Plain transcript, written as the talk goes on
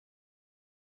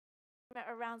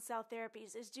around cell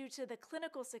therapies is due to the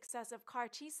clinical success of CAR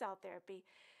T-cell therapy.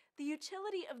 The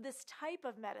utility of this type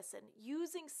of medicine,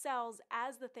 using cells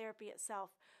as the therapy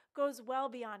itself, goes well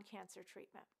beyond cancer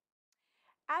treatment.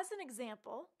 As an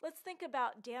example, let's think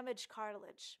about damaged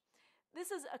cartilage.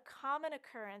 This is a common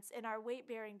occurrence in our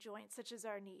weight-bearing joints, such as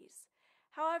our knees.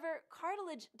 However,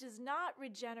 cartilage does not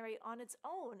regenerate on its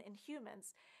own in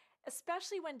humans,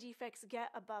 especially when defects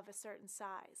get above a certain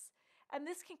size. And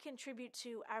this can contribute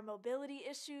to our mobility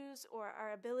issues or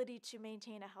our ability to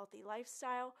maintain a healthy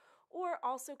lifestyle, or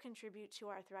also contribute to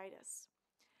arthritis.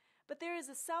 But there is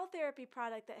a cell therapy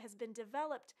product that has been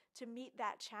developed to meet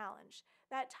that challenge.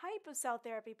 That type of cell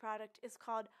therapy product is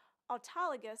called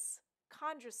autologous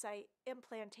chondrocyte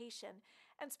implantation,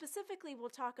 and specifically we'll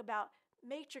talk about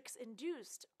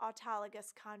matrix-induced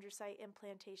autologous chondrocyte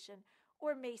implantation,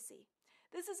 or MACI.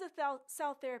 This is a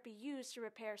cell therapy used to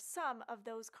repair some of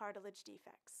those cartilage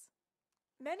defects.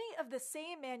 Many of the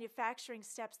same manufacturing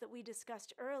steps that we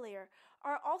discussed earlier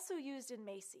are also used in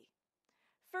MACI.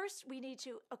 First, we need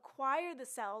to acquire the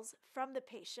cells from the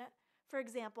patient, for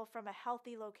example, from a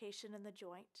healthy location in the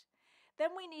joint. Then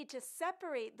we need to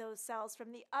separate those cells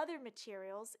from the other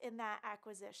materials in that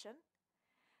acquisition.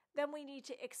 Then we need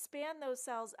to expand those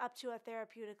cells up to a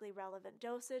therapeutically relevant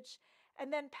dosage,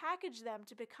 and then package them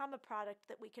to become a product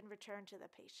that we can return to the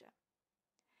patient.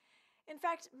 In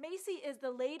fact, MACI is the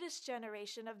latest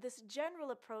generation of this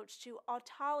general approach to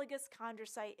autologous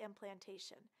chondrocyte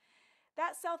implantation.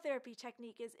 That cell therapy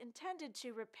technique is intended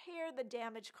to repair the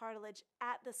damaged cartilage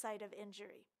at the site of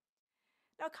injury.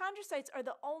 Now, chondrocytes are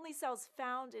the only cells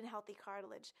found in healthy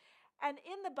cartilage, and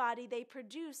in the body they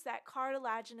produce that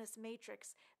cartilaginous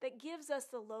matrix that gives us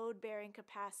the load-bearing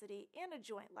capacity in a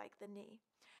joint like the knee.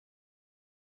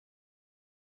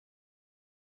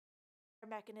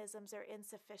 Mechanisms are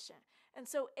insufficient, and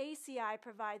so ACI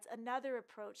provides another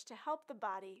approach to help the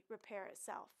body repair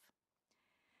itself.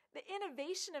 The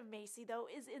innovation of MACI, though,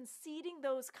 is in seeding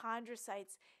those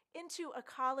chondrocytes into a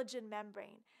collagen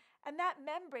membrane, and that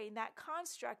membrane, that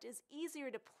construct, is easier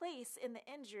to place in the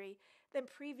injury than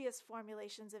previous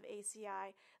formulations of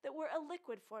ACI that were a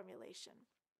liquid formulation.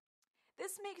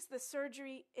 This makes the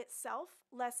surgery itself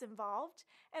less involved,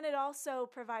 and it also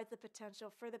provides the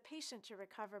potential for the patient to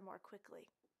recover more quickly.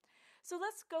 So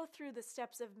let's go through the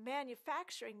steps of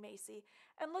manufacturing MACI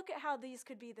and look at how these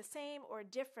could be the same or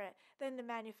different than the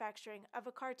manufacturing of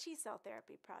a CAR T-cell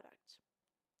therapy product.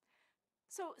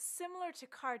 So similar to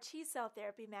CAR T-cell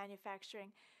therapy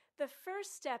manufacturing, the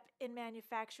first step in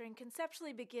manufacturing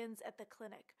conceptually begins at the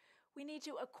clinic. We need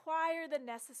to acquire the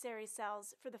necessary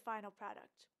cells for the final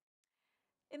product.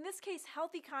 In this case,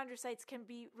 healthy chondrocytes can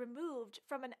be removed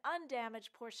from an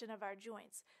undamaged portion of our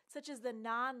joints, such as the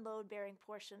non-load-bearing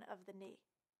portion of the knee.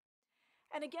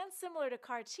 And again, similar to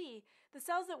CAR T, the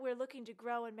cells that we're looking to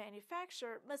grow and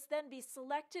manufacture must then be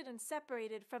selected and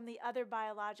separated from the other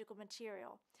biological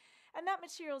material. And that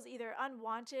material is either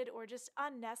unwanted or just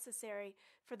unnecessary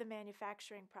for the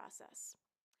manufacturing process.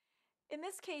 In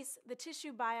this case, the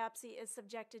tissue biopsy is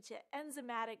subjected to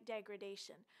enzymatic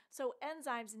degradation. So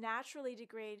enzymes naturally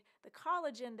degrade the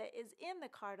collagen that is in the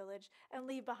cartilage and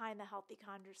leave behind the healthy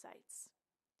chondrocytes.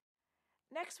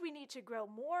 Next, we need to grow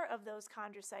more of those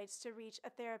chondrocytes to reach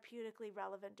a therapeutically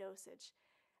relevant dosage.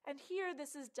 And here,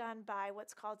 this is done by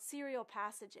what's called serial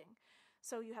passaging.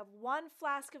 So you have one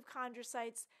flask of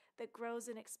chondrocytes that grows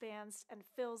and expands and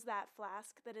fills that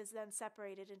flask that is then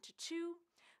separated into two.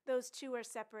 Those two are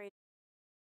separated.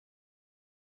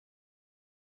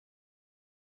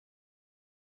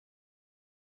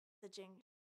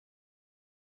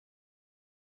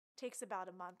 Takes about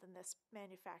a month in this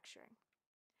manufacturing.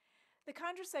 The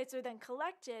chondrocytes are then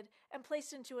collected and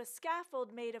placed into a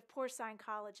scaffold made of porcine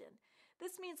collagen.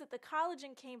 This means that the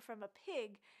collagen came from a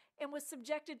pig and was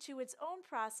subjected to its own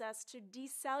process to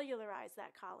decellularize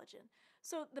that collagen.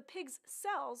 So the pig's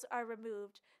cells are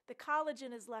removed, the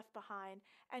collagen is left behind,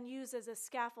 and used as a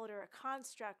scaffold or a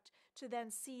construct to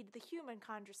then seed the human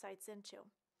chondrocytes into.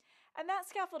 And that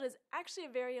scaffold is actually a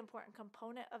very important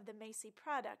component of the MACI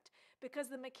product because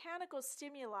the mechanical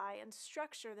stimuli and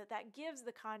structure that gives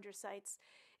the chondrocytes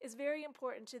is very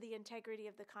important to the integrity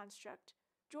of the construct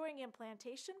during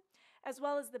implantation, as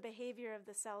well as the behavior of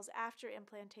the cells after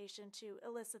implantation to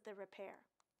elicit the repair.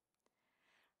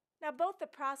 Now, both the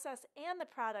process and the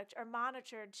product are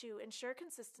monitored to ensure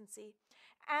consistency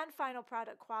and final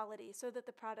product quality so that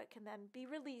the product can then be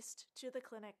released to the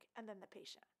clinic and then the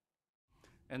patient.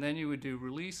 And then you would do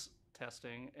release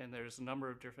testing, and there's a number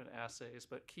of different assays,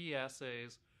 but key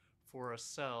assays for a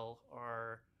cell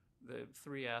are the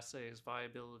three assays: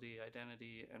 viability,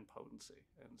 identity, and potency.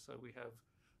 And so we have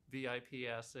VIP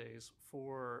assays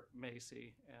for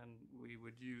MACI, and we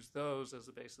would use those as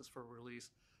a basis for release,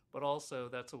 but also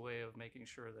that's a way of making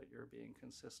sure that you're being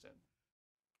consistent.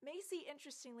 MACI,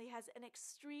 interestingly, has an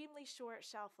extremely short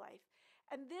shelf life,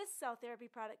 and this cell therapy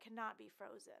product cannot be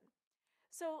frozen.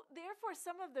 So, therefore,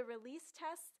 some of the release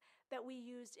tests that we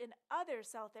used in other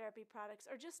cell therapy products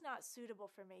are just not suitable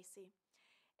for MACI.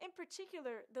 In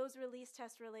particular, those release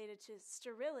tests related to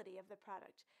sterility of the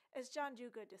product, as John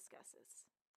Dugo discusses.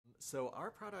 So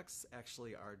our products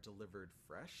actually are delivered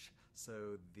fresh,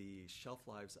 so the shelf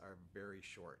lives are very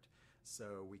short.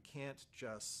 So we can't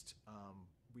just,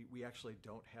 we actually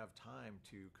don't have time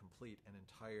to complete an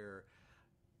entire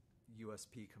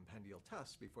USP compendial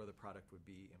test before the product would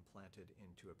be implanted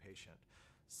into a patient.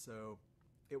 So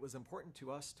it was important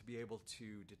to us to be able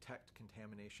to detect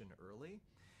contamination early,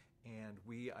 and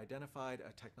we identified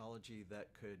a technology that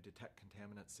could detect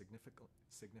contaminants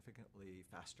significantly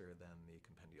faster than the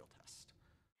compendial test.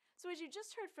 So, as you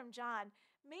just heard from John,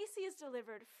 MACI is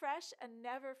delivered fresh and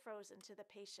never frozen to the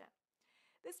patient.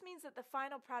 This means that the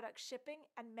final product shipping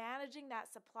and managing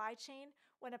that supply chain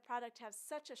when a product has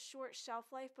such a short shelf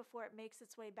life before it makes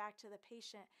its way back to the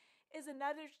patient is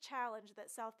another challenge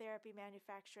that cell therapy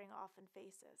manufacturing often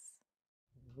faces.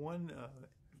 One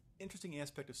interesting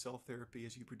aspect of cell therapy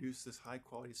is you produce this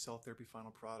high-quality cell therapy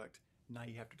final product. Now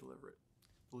you have to deliver it.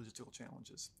 The logistical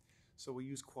challenges. So we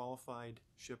use qualified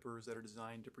shippers that are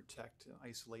designed to protect,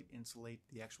 isolate, insulate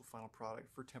the actual final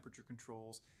product for temperature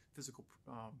controls, physical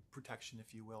protection,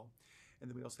 if you will. And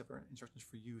then we also have our instructions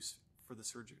for use for the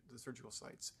surgical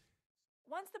sites.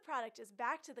 Once the product is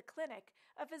back to the clinic,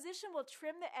 a physician will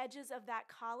trim the edges of that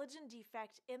collagen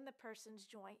defect in the person's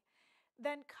joint,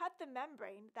 then cut the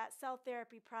membrane, that cell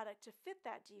therapy product, to fit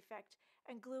that defect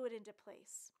and glue it into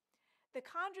place. The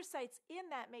chondrocytes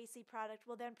in that MACI product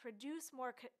will then produce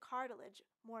more cartilage,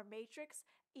 more matrix,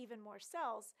 even more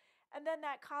cells, and then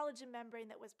that collagen membrane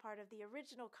that was part of the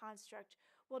original construct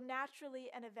will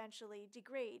naturally and eventually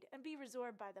degrade and be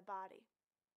resorbed by the body.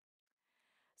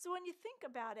 So when you think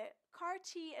about it,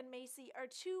 CAR-T and MACI are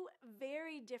two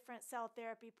very different cell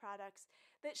therapy products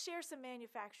that share some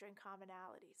manufacturing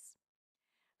commonalities.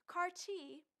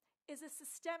 CAR-T is a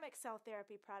systemic cell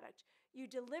therapy product. You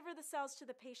deliver the cells to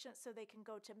the patient so they can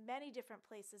go to many different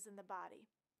places in the body.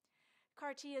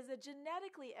 CAR-T is a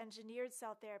genetically engineered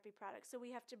cell therapy product, so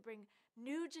we have to bring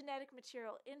new genetic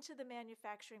material into the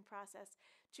manufacturing process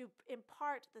to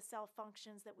impart the cell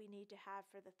functions that we need to have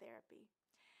for the therapy.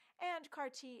 And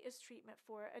CAR-T is treatment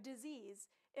for a disease,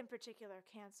 in particular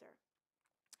cancer.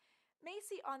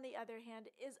 MACI, on the other hand,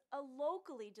 is a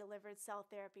locally delivered cell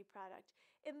therapy product.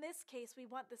 In this case, we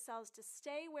want the cells to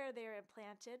stay where they're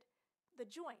implanted, the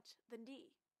joint, the knee.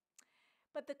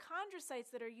 But the chondrocytes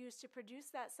that are used to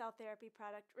produce that cell therapy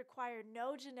product require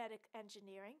no genetic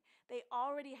engineering. They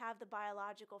already have the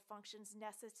biological functions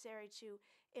necessary to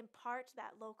impart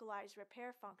that localized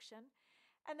repair function.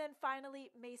 And then finally,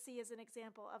 MACI is an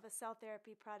example of a cell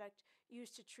therapy product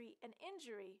used to treat an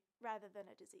injury rather than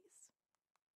a disease.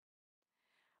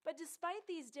 But despite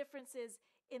these differences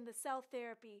in the cell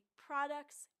therapy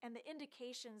products and the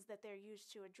indications that they're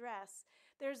used to address,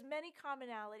 there's many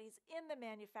commonalities in the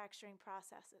manufacturing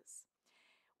processes.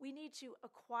 We need to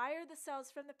acquire the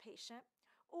cells from the patient,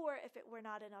 or if it were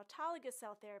not an autologous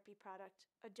cell therapy product,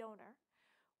 a donor.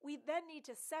 We then need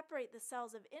to separate the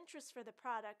cells of interest for the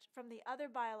product from the other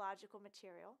biological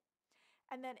material,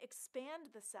 and then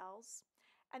expand the cells,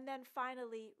 and then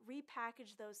finally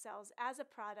repackage those cells as a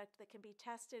product that can be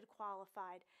tested,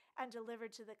 qualified, and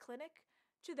delivered to the clinic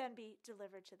to then be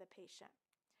delivered to the patient.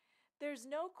 There's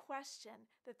no question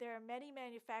that there are many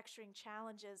manufacturing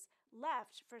challenges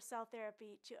left for cell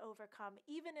therapy to overcome,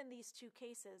 even in these two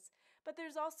cases, but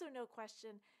there's also no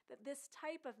question that this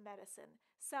type of medicine,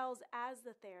 cells as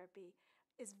the therapy,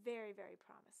 is very, very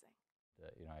promising.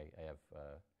 I have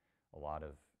a lot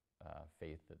of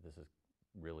faith that this is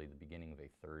really the beginning of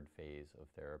a third phase of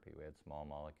therapy. We had small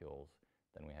molecules,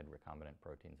 then we had recombinant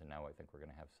proteins, and now I think we're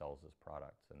going to have cells as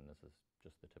products, and this is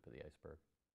just the tip of the iceberg.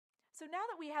 So now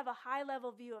that we have a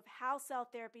high-level view of how cell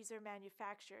therapies are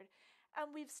manufactured,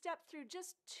 and we've stepped through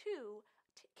just two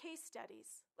case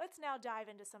studies, let's now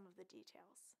dive into some of the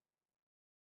details.